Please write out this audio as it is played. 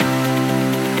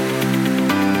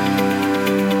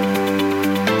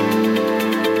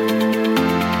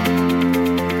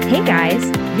Hey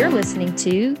guys, you're listening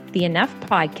to the Enough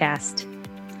Podcast.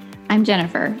 I'm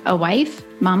Jennifer, a wife,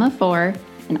 mom of four,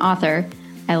 an author.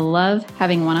 I love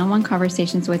having one-on-one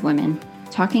conversations with women,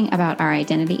 talking about our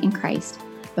identity in Christ.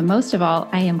 But most of all,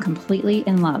 I am completely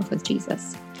in love with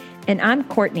Jesus. And I'm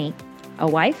Courtney, a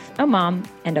wife, a mom,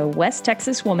 and a West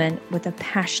Texas woman with a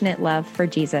passionate love for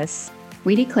Jesus.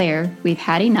 We declare we've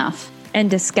had enough and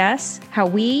discuss how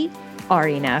we are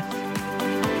enough.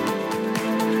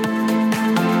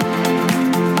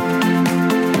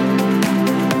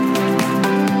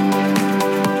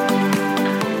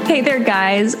 Hey there,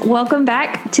 guys. Welcome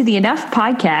back to the Enough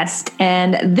Podcast.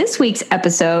 And this week's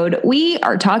episode, we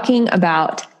are talking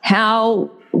about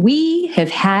how we have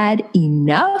had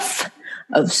enough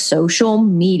of social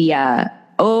media.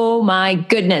 Oh my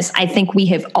goodness. I think we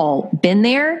have all been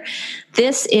there.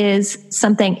 This is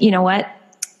something, you know what?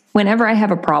 Whenever I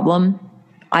have a problem,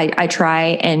 I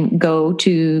try and go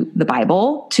to the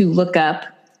Bible to look up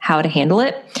how to handle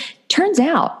it. Turns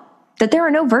out that there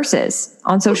are no verses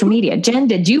on social media. Jen,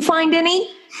 did you find any?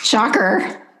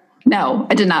 Shocker. No,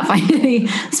 I did not find any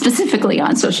specifically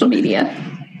on social media.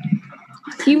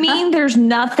 You mean there's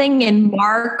nothing in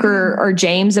Mark or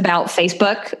James about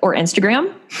Facebook or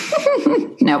Instagram?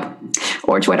 Nope.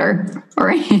 Or Twitter or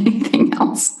anything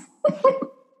else.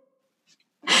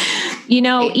 You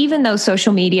know, even though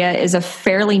social media is a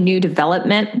fairly new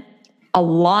development, a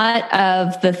lot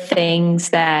of the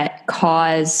things that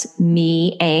cause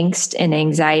me angst and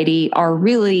anxiety are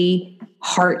really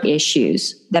heart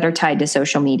issues that are tied to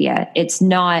social media. It's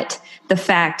not the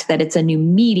fact that it's a new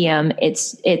medium.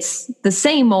 It's the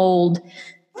same old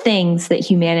things that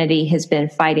humanity has been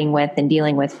fighting with and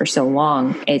dealing with for so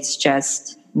long. It's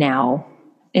just now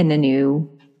in a new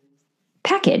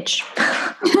package.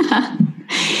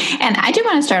 And I do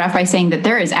want to start off by saying that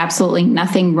there is absolutely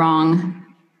nothing wrong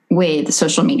with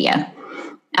social media.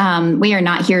 We are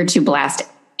not here to blast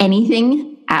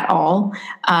anything at all.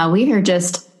 We are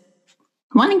just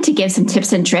wanting to give some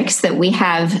tips and tricks that we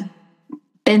have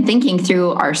been thinking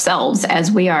through ourselves as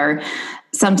we are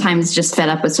sometimes just fed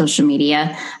up with social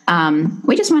media.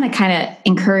 We just want to kind of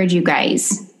encourage you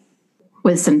guys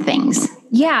with some things.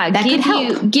 Yeah,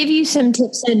 give you some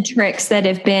tips and tricks that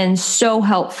have been so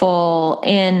helpful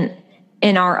in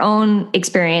our own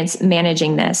experience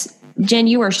managing this. Jen,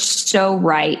 you are so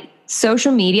right.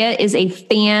 Social media is a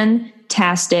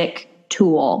fantastic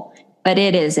tool, but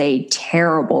it is a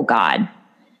terrible God.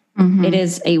 Mm-hmm. It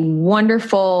is a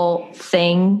wonderful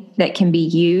thing that can be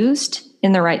used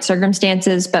in the right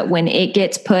circumstances, but when it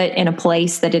gets put in a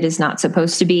place that it is not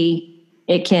supposed to be,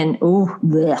 it can,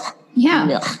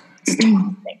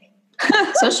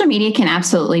 Social media can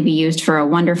absolutely be used for a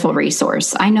wonderful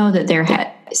resource. I know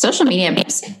that social media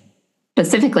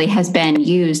specifically has been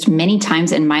used many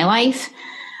times in my life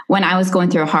when I was going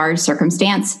through a hard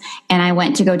circumstance and I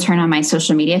went to go turn on my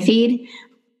social media feed.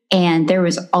 And there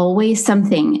was always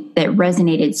something that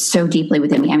resonated so deeply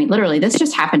within me. I mean, literally, this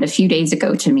just happened a few days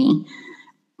ago to me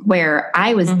where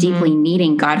I was deeply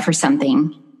needing God for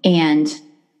something. And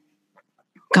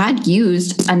God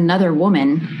used another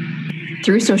woman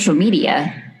through social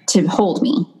media to hold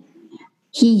me.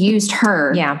 He used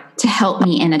her to help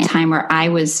me in a time where I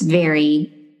was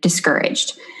very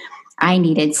discouraged. I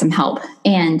needed some help.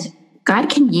 And God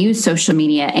can use social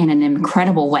media in an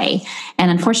incredible way. And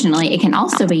unfortunately, it can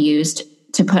also be used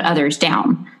to put others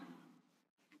down.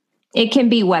 It can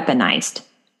be weaponized.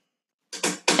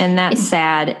 And that's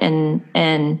sad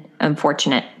and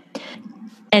unfortunate.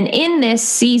 And in this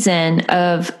season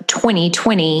of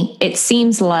 2020, it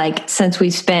seems like since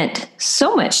we've spent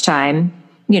so much time,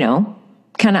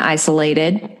 kind of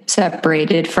isolated,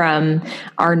 separated from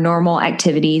our normal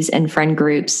activities and friend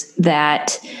groups,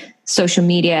 that social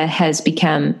media has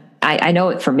become, I know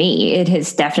it for me, it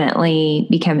has definitely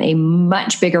become a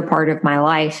much bigger part of my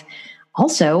life.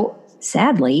 Also,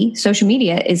 sadly, social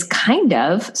media is kind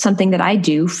of something that I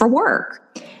do for work.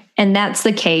 And that's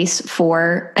the case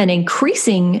for an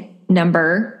increasing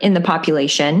number in the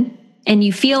population. And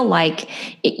you feel like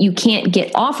you can't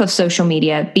get off of social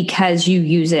media because you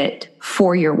use it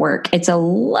for your work. It's a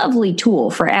lovely tool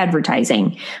for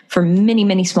advertising for many,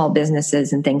 many small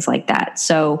businesses and things like that.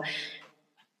 So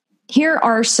here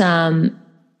are some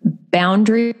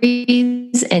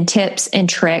boundaries and tips and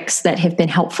tricks that have been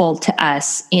helpful to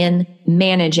us in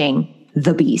managing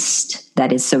the beast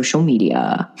that is social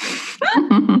media.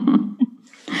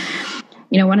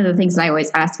 One of the things that I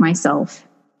always ask myself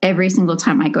every single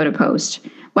time I go to post,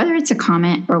 whether it's a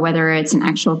comment or whether it's an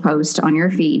actual post on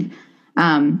your feed,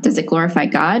 does it glorify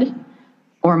God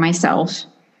or myself?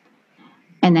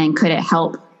 And then could it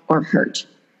help or hurt?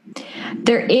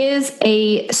 There is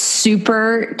a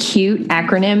super cute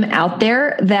acronym out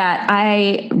there that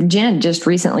Jen just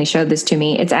recently showed this to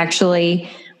me. It's actually,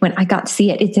 when I got to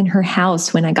see it, it's in her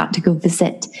house when I got to go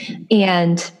visit.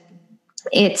 And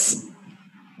it's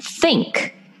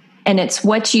think. And it's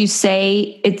what you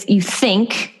say. It's you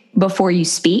think before you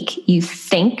speak. You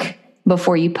think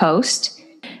before you post.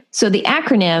 So the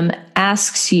acronym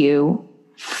asks you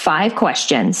 5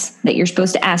 questions that you're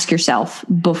supposed to ask yourself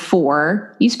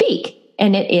before you speak.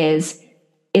 And it is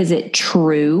it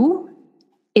true?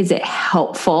 Is it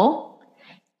helpful?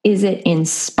 Is it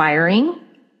inspiring?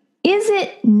 Is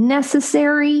it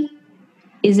necessary?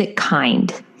 Is it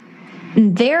kind?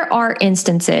 There are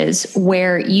instances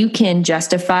where you can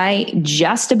justify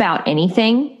just about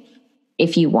anything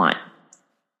if you want.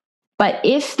 But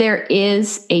if there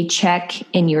is a check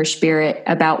in your spirit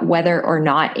about whether or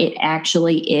not it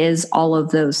actually is all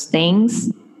of those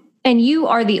things, and you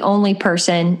are the only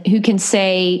person who can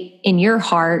say in your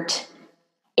heart,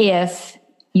 if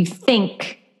you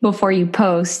think before you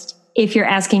post, if you're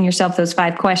asking yourself those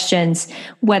 5 questions,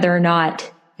 whether or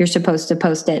not you're supposed to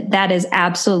post it, that is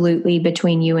absolutely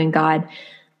between you and God.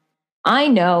 I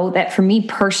know that for me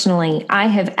personally, I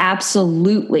have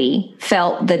absolutely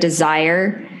felt the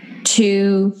desire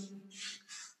to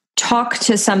talk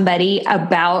to somebody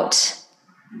about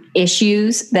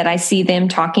issues that I see them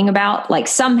talking about. Like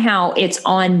somehow it's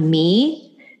on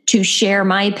me to share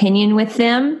my opinion with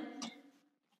them,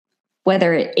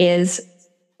 whether it is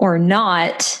or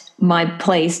not my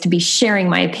place to be sharing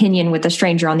my opinion with a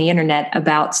stranger on the internet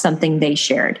about something they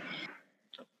shared.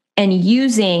 And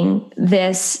using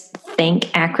this THINK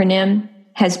acronym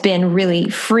has been really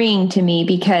freeing to me,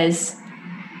 because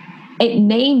it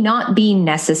may not be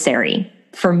necessary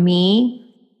for me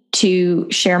to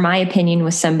share my opinion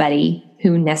with somebody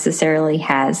who necessarily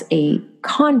has a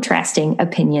contrasting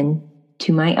opinion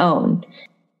to my own.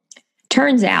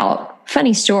 Turns out,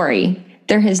 funny story,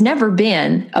 there has never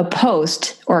been a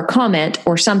post or a comment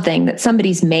or something that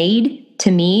somebody's made to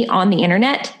me on the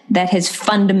internet that has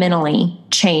fundamentally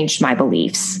changed my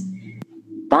beliefs.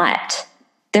 But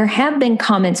there have been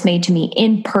comments made to me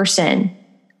in person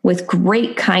with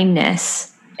great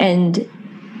kindness and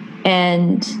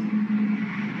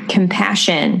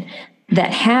compassion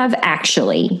that have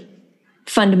actually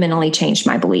fundamentally changed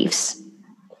my beliefs.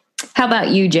 How about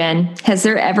you, Jen? Has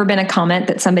there ever been a comment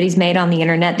that somebody's made on the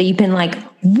internet that you've been like,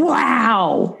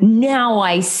 wow, now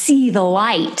I see the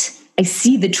light. I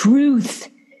see the truth?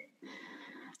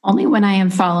 Only when I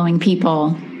am following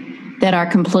people that are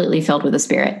completely filled with the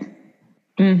Spirit.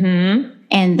 Mm-hmm.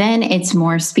 And then it's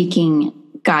more speaking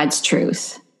God's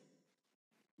truth,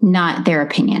 not their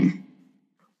opinion.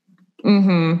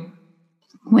 Mm-hmm.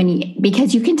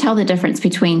 Because you can tell the difference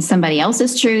between somebody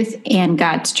else's truth and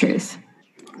God's truth.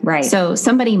 Right. So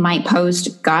somebody might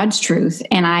post God's truth,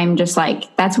 and I'm just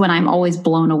like, that's when I'm always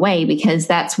blown away, because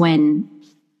that's when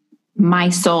my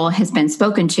soul has been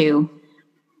spoken to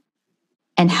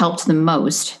and helped the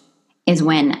most, is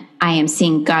when I am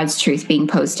seeing God's truth being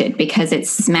posted, because it's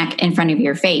smack in front of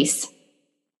your face.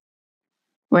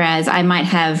 Whereas I might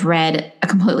have read a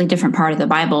completely different part of the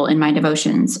Bible in my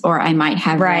devotions, or I might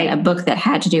have read a book that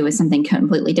had to do with something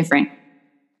completely different.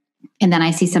 And then I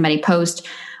see somebody post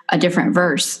a different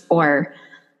verse or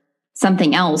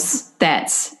something else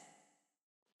that's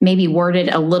maybe worded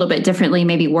a little bit differently,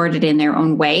 maybe worded in their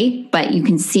own way, but you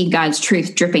can see God's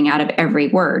truth dripping out of every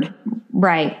word.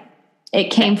 Right.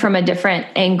 It came from a different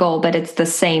angle, but it's the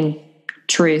same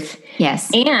truth. Yes.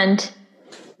 And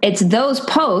it's those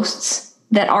posts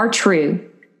that are true,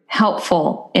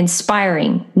 helpful,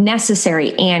 inspiring,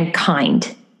 necessary, and kind.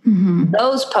 Mm-hmm.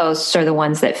 Those posts are the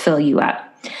ones that fill you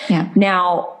up. Yeah.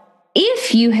 Now,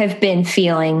 if you have been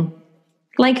feeling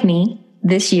like me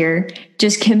this year,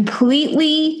 just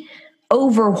completely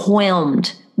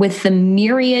overwhelmed with the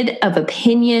myriad of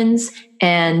opinions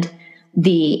and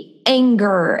the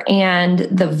anger and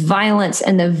the violence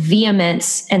and the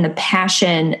vehemence and the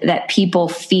passion that people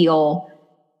feel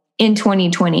in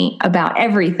 2020 about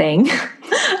everything,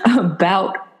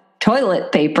 about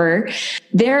toilet paper,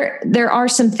 there are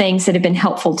some things that have been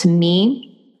helpful to me,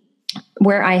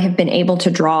 where I have been able to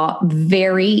draw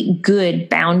very good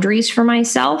boundaries for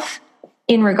myself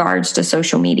in regards to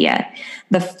social media.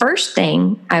 The first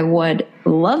thing I would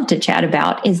love to chat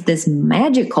about is this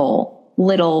magical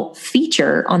little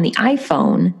feature on the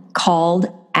iPhone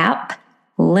called App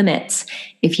Limits.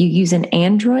 If you use an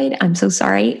Android, I'm so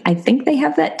sorry, I think they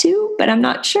have that too, but I'm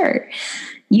not sure.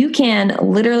 You can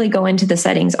literally go into the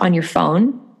settings on your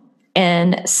phone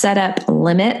and set up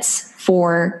limits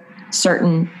for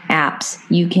certain apps.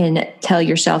 You can tell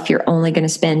yourself you're only going to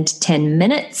spend 10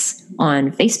 minutes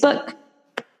on Facebook,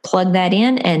 plug that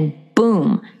in, and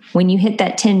boom, when you hit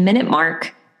that 10-minute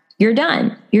mark, you're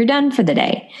done. You're done for the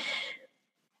day.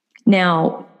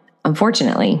 Now,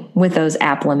 unfortunately, with those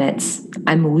app limits,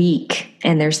 I'm weak.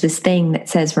 And there's this thing that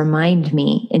says, remind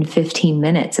me in 15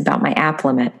 minutes about my app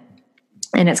limit.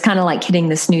 And it's kind of like hitting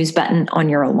the snooze button on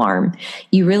your alarm.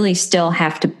 You really still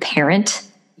have to parent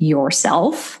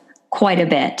yourself quite a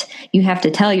bit. You have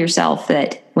to tell yourself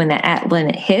that when that app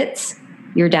limit hits,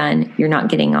 you're done. You're not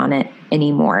getting on it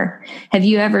anymore. Have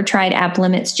you ever tried app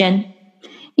limits, Jen?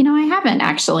 I haven't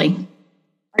actually.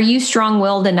 Are you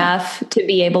strong-willed enough to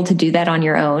be able to do that on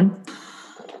your own?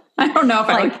 I don't know if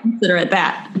I would consider it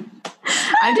that.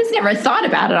 I've just never thought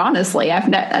about it, honestly.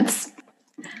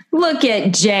 Look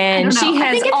at Jen. She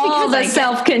has all the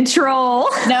self-control.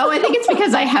 No, I think it's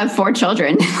because I have 4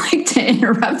 children like to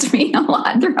interrupt me a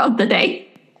lot throughout the day.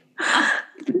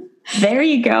 There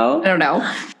you go. I don't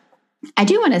know. I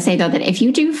do want to say, though, that if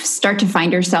you do start to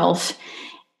find yourself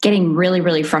getting really,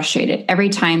 really frustrated every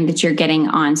time that you're getting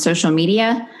on social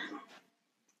media,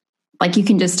 like you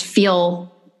can just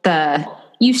feel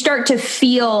you start to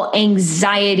feel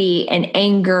anxiety and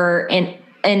anger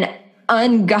and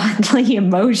ungodly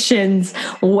emotions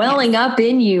welling up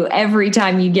in you every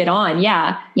time you get on.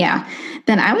 Yeah. Yeah.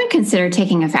 Then I would consider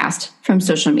taking a fast from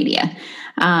social media.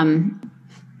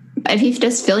 If you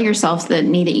just feel yourself that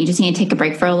you just need to take a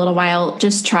break for a little while,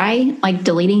 just try like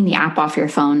deleting the app off your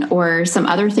phone or some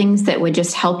other things that would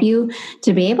just help you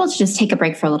to be able to just take a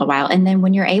break for a little while. And then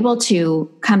when you're able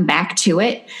to come back to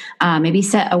it, maybe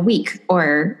set a week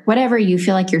or whatever you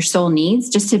feel like your soul needs,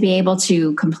 just to be able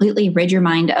to completely rid your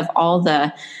mind of all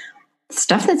the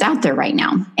stuff that's out there right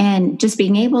now. And just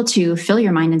being able to fill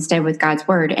your mind instead with God's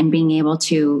word and being able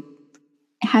to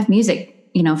have music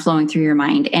flowing through your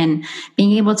mind and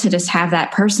being able to just have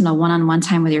that personal one-on-one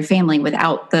time with your family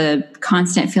without the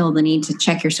constant feel of the need to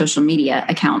check your social media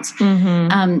accounts.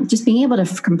 Mm-hmm. Just being able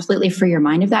to completely free your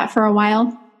mind of that for a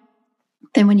while.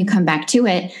 Then when you come back to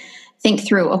it, think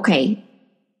through, okay,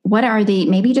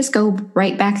 maybe just go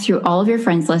right back through all of your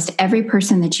friends list, every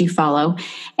person that you follow.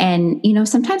 And,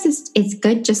 sometimes it's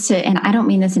good just to, and I don't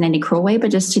mean this in any cruel way, but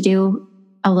just to do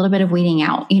a little bit of weeding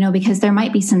out, because there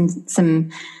might be some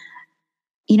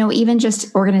even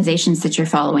just organizations that you're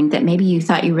following that maybe you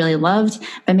thought you really loved,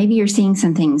 but maybe you're seeing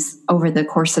some things over the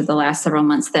course of the last several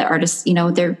months that are just, they're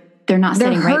not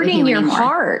sitting right with you anymore. They're hurting your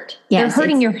heart. Yes, they're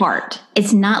hurting your heart.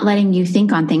 It's not letting you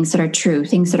think on things that are true,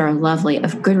 things that are lovely,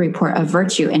 of good report, of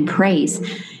virtue and praise.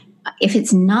 If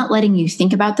it's not letting you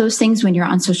think about those things when you're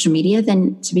on social media,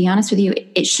 then to be honest with you,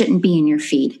 it shouldn't be in your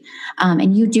feed.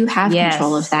 And you do have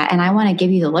control of that. And I want to give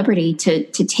you the liberty to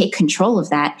take control of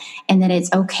that, and that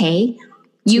it's okay.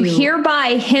 You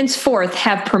hereby henceforth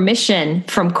have permission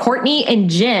from Courtney and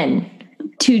Jen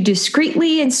to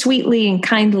discreetly and sweetly and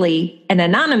kindly and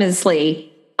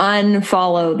anonymously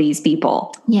unfollow these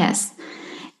people. Yes.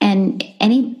 And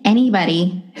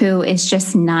anybody who is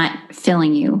just not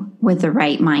filling you with the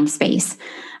right mind space.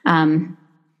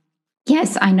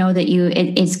 Yes, I know that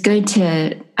it's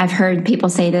good I've heard people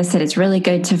say this, that it's really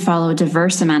good to follow a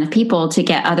diverse amount of people to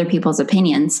get other people's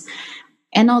opinions.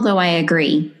 And although I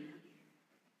agree,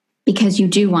 because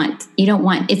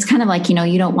it's kind of like,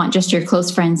 you don't want just your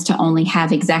close friends to only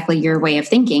have exactly your way of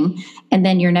thinking. And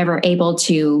then you're never able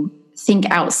to think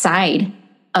outside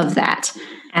of that.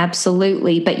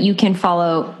 Absolutely. But you can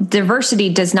follow.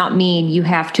 Diversity does not mean you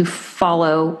have to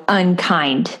follow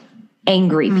unkind,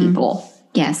 angry people.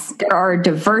 Yes. There are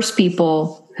diverse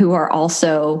people who are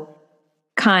also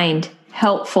kind,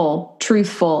 helpful,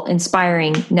 truthful,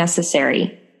 inspiring,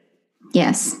 necessary.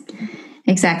 Yes.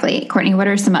 Exactly. Courtney, what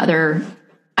are some other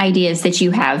ideas that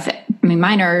you have? I mean,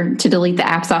 mine are to delete the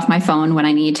apps off my phone when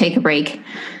I need to take a break.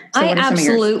 So I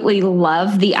absolutely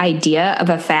love the idea of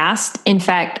a fast. In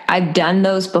fact, I've done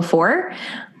those before.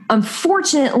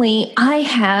 Unfortunately, I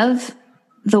have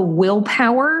the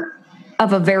willpower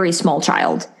of a very small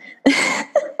child.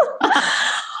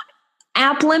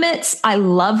 App limits, I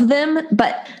love them,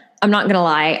 but I'm not going to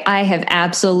lie, I have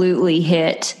absolutely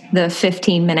hit the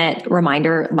 15-minute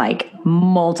reminder like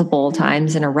multiple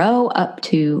times in a row, up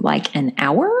to like an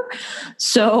hour.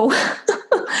 So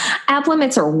app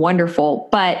limits are wonderful.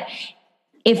 But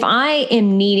if I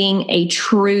am needing a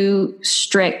true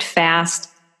strict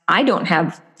fast, I don't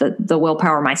have the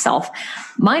willpower myself.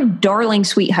 My darling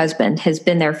sweet husband has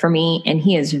been there for me, and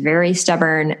he is very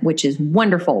stubborn, which is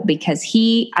wonderful because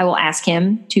I will ask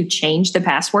him to change the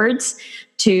passwords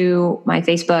to my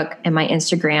Facebook and my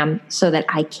Instagram so that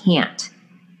I can't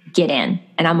get in.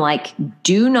 And I'm like,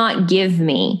 do not give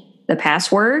me the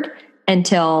password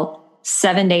until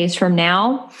 7 days from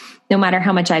now, no matter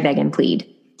how much I beg and plead.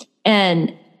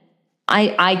 And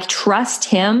I trust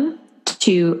him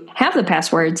to have the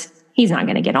passwords. He's not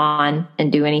going to get on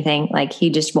and do anything. Like, he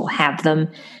just will have them.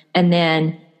 And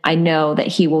then I know that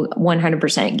he will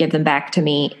 100% give them back to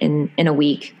me in a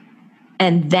week.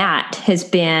 And that has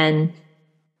been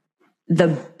the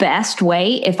best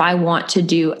way if I want to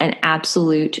do an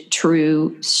absolute,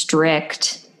 true,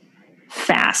 strict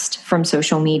fast from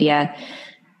social media.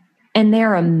 And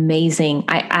they're amazing.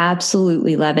 I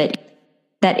absolutely love it.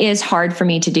 That is hard for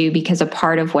me to do because a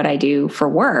part of what I do for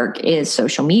work is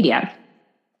social media.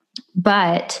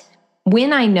 But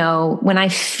when I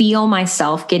feel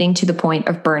myself getting to the point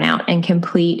of burnout and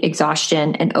complete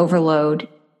exhaustion and overload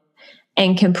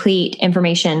and complete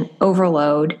information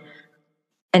overload,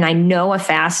 and I know a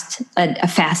fast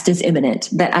is imminent,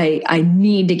 that I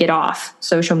need to get off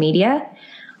social media,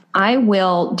 I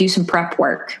will do some prep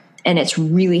work, and it's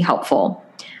really helpful.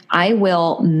 I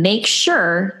will make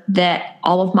sure that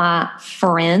all of my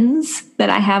friends that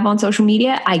I have on social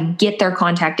media, I get their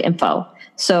contact info.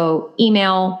 So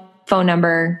email, phone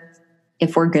number.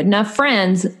 If we're good enough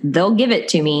friends, they'll give it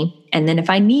to me. And then if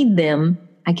I need them,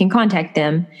 I can contact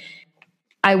them.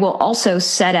 I will also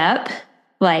set up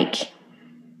like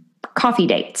coffee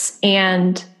dates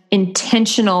and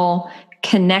intentional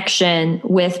connection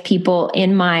with people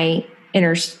in my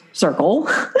inner circle.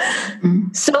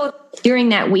 Mm-hmm. So during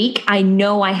that week, I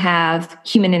know I have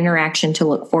human interaction to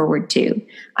look forward to.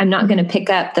 I'm not going to pick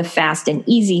up the fast and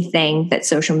easy thing that's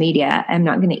social media. I'm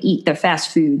not going to eat the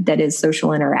fast food that is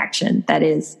social interaction, that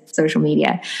is social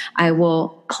media. I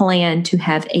will plan to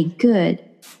have a good,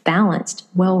 balanced,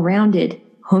 well-rounded,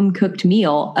 home-cooked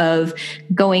meal of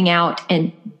going out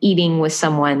and eating with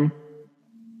someone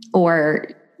or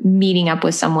meeting up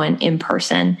with someone in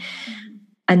person.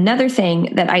 Another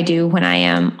thing that I do when I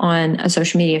am on a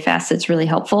social media fast that's really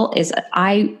helpful is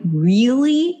I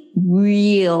really,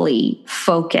 really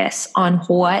focus on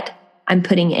what I'm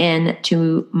putting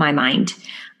into my mind.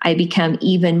 I become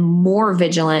even more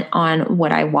vigilant on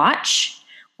what I watch,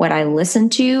 what I listen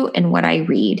to, and what I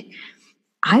read.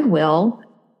 I will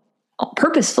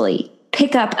purposefully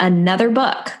pick up another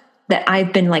book that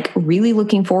I've been like really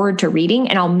looking forward to reading,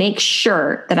 and I'll make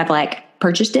sure that I've like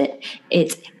purchased it.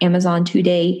 It's Amazon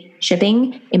 2-day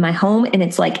shipping in my home, and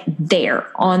it's like there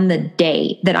on the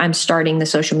day that I'm starting the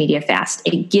social media fast.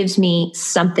 It gives me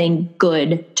something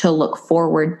good to look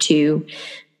forward to,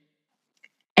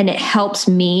 and it helps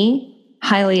me,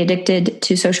 highly addicted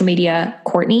to social media,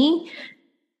 Courtney,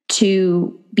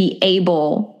 to be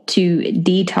able to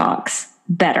detox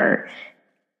better.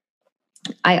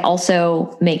 I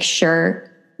also make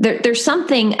sure there's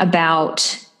something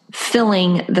about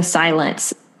filling the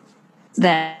silence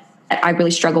that I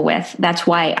really struggle with. That's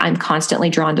why I'm constantly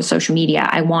drawn to social media.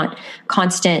 I want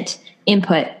constant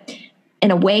input.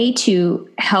 And a way to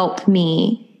help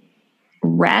me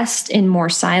rest in more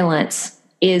silence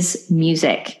is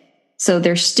music. So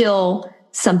there's still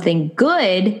something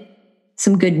good,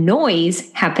 some good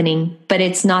noise happening, but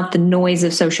it's not the noise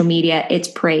of social media. It's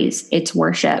praise, it's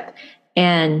worship.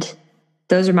 And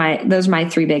those are my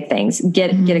three big things.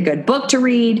 Get a good book to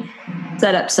read,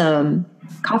 set up some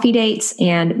coffee dates,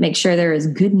 and make sure there is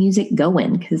good music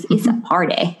going, because it's a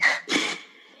party.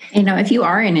 You know, if you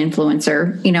are an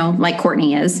influencer, you know, like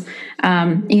Courtney is,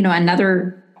 you know,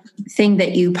 another thing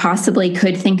that you possibly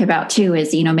could think about too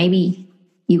is, you know, maybe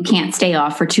you can't stay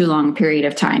off for too long a period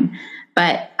of time,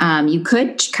 but you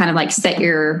could kind of like set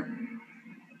your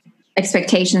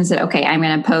expectations that, okay, I'm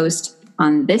going to post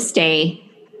on this day,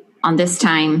 on this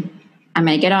time, I'm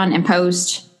going to get on and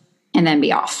post and then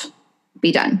be off,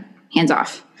 be done, hands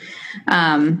off.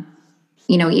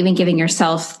 You know, even giving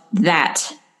yourself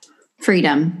that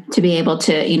freedom to be able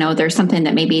to, you know, there's something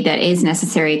that maybe that is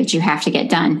necessary that you have to get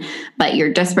done, but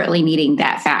you're desperately needing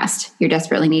that fast. You're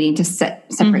desperately needing to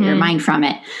separate your mind from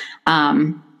it. I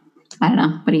don't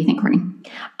know. What do you think, Courtney?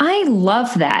 I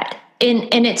love that.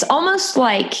 And it's almost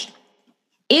like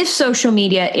if social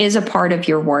media is a part of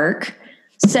your work,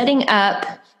 setting up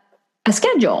a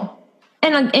schedule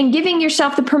and giving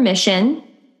yourself the permission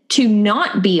to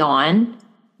not be on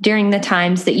during the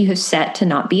times that you have set to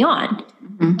not be on.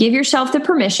 Mm-hmm. Give yourself the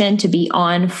permission to be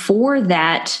on for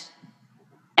that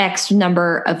X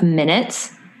number of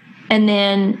minutes and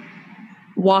then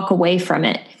walk away from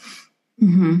it.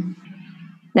 Mm-hmm.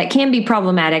 That can be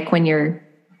problematic when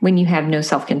you have no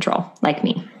self-control like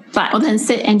me. But well, then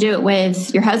sit and do it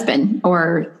with your husband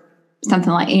or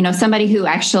something like, you know, somebody who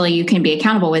actually you can be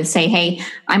accountable with. Say, hey,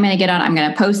 I'm going to get on, I'm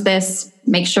going to post this.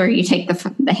 Make sure you take the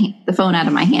phone out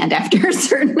of my hand after a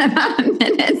certain amount of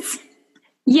minutes.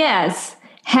 Yes.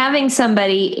 Having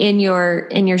somebody in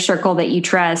your circle that you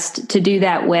trust to do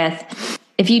that with.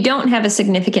 If you don't have a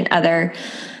significant other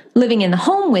living in the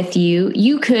home with you,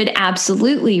 you could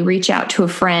absolutely reach out to a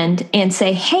friend and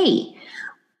say, hey,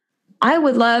 I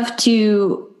would love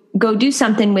to go do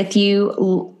something with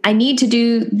you. I need to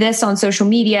do this on social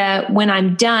media. When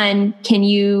I'm done, can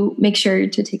you make sure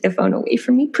to take the phone away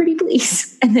from me, pretty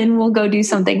please? And then we'll go do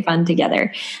something fun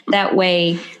together. That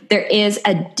way there is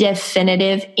a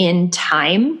definitive end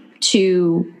time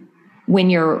to when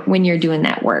you're doing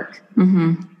that work.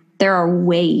 Mm-hmm. There are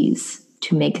ways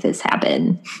to make this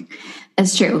happen.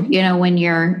 That's true. When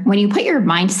you put your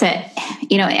mindset,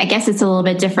 I guess it's a little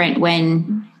bit different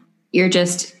when you're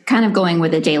just kind of going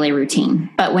with a daily routine.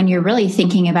 But when you're really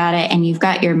thinking about it and you've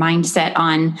got your mindset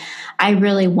on, I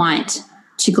really want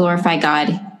to glorify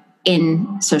God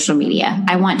in social media.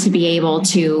 I want to be able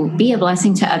to be a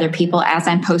blessing to other people as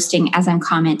I'm posting, as I'm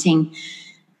commenting.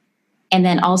 And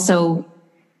then also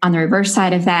on the reverse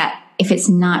side of that, if it's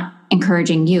not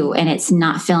encouraging you and it's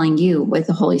not filling you with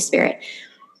the Holy Spirit,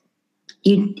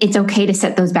 it's okay to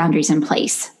set those boundaries in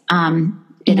place.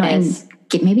 It is.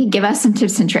 Maybe give us some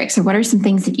tips and tricks, or what are some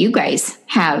things that you guys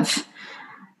have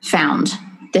found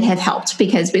that have helped?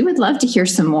 Because we would love to hear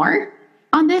some more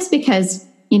on this, because,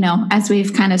 as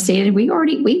we've kind of stated, we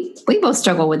both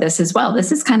struggle with this as well.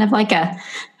 This is kind of like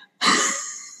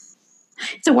it's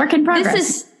a work in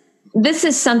progress. This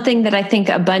is something that I think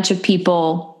a bunch of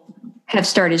people have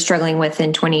started struggling with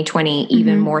in 2020,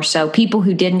 even more so. People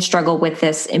who didn't struggle with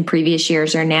this in previous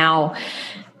years are now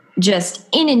just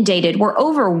inundated. We're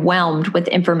overwhelmed with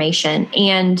information,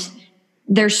 and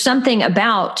there's something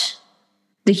about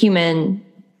the human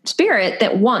spirit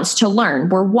that wants to learn.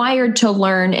 We're wired to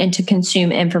learn and to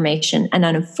consume information. And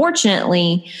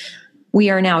unfortunately, we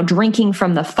are now drinking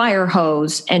from the fire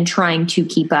hose and trying to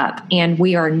keep up. And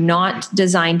we are not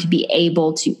designed to be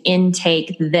able to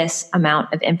intake this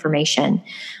amount of information.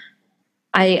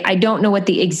 I don't know what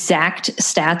the exact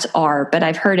stats are, but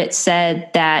I've heard it said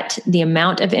that the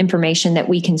amount of information that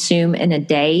we consume in a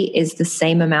day is the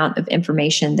same amount of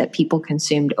information that people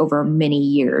consumed over many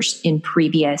years in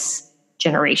previous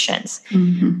generations.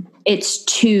 Mm-hmm. It's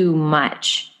too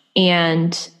much.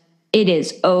 And it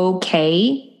is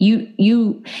okay.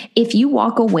 If you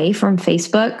walk away from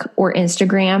Facebook or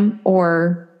Instagram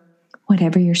or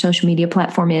whatever your social media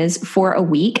platform is for a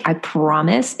week, I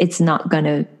promise it's not going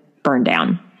to burn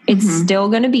down. It's still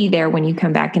going to be there when you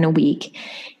come back in a week.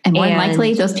 And more than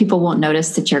likely, those people won't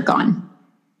notice that you're gone.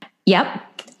 Yep.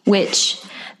 Which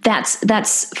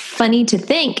that's funny to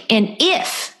think. And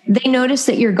if they notice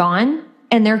that you're gone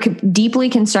and they're deeply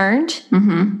concerned,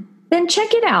 then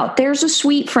check it out. There's a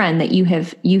sweet friend that you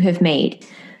have made.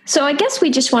 So I guess we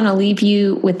just want to leave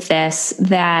you with this,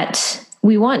 that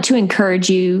we want to encourage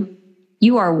you.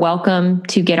 You are welcome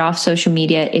to get off social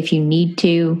media if you need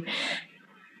to,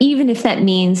 even if that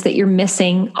means that you're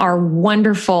missing our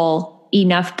wonderful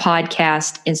Enough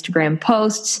Podcast Instagram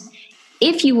posts.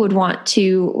 If you would want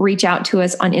to reach out to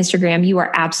us on Instagram, you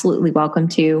are absolutely welcome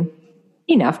to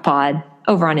Enough Pod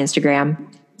over on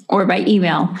Instagram, or by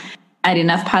email at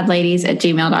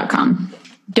enoughpodladies@gmail.com.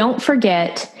 Don't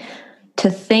forget to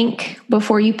think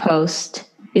before you post.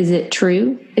 Is it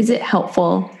true? Is it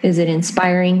helpful? Is it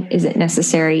inspiring? Is it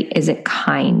necessary? Is it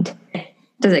kind?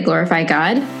 Does it glorify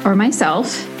God or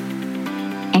myself?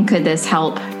 And could this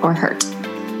help or hurt?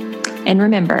 And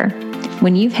remember,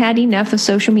 when you've had enough of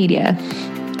social media,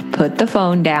 put the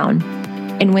phone down.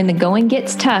 And when the going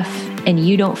gets tough and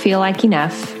you don't feel like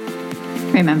enough,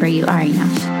 remember you are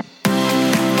enough.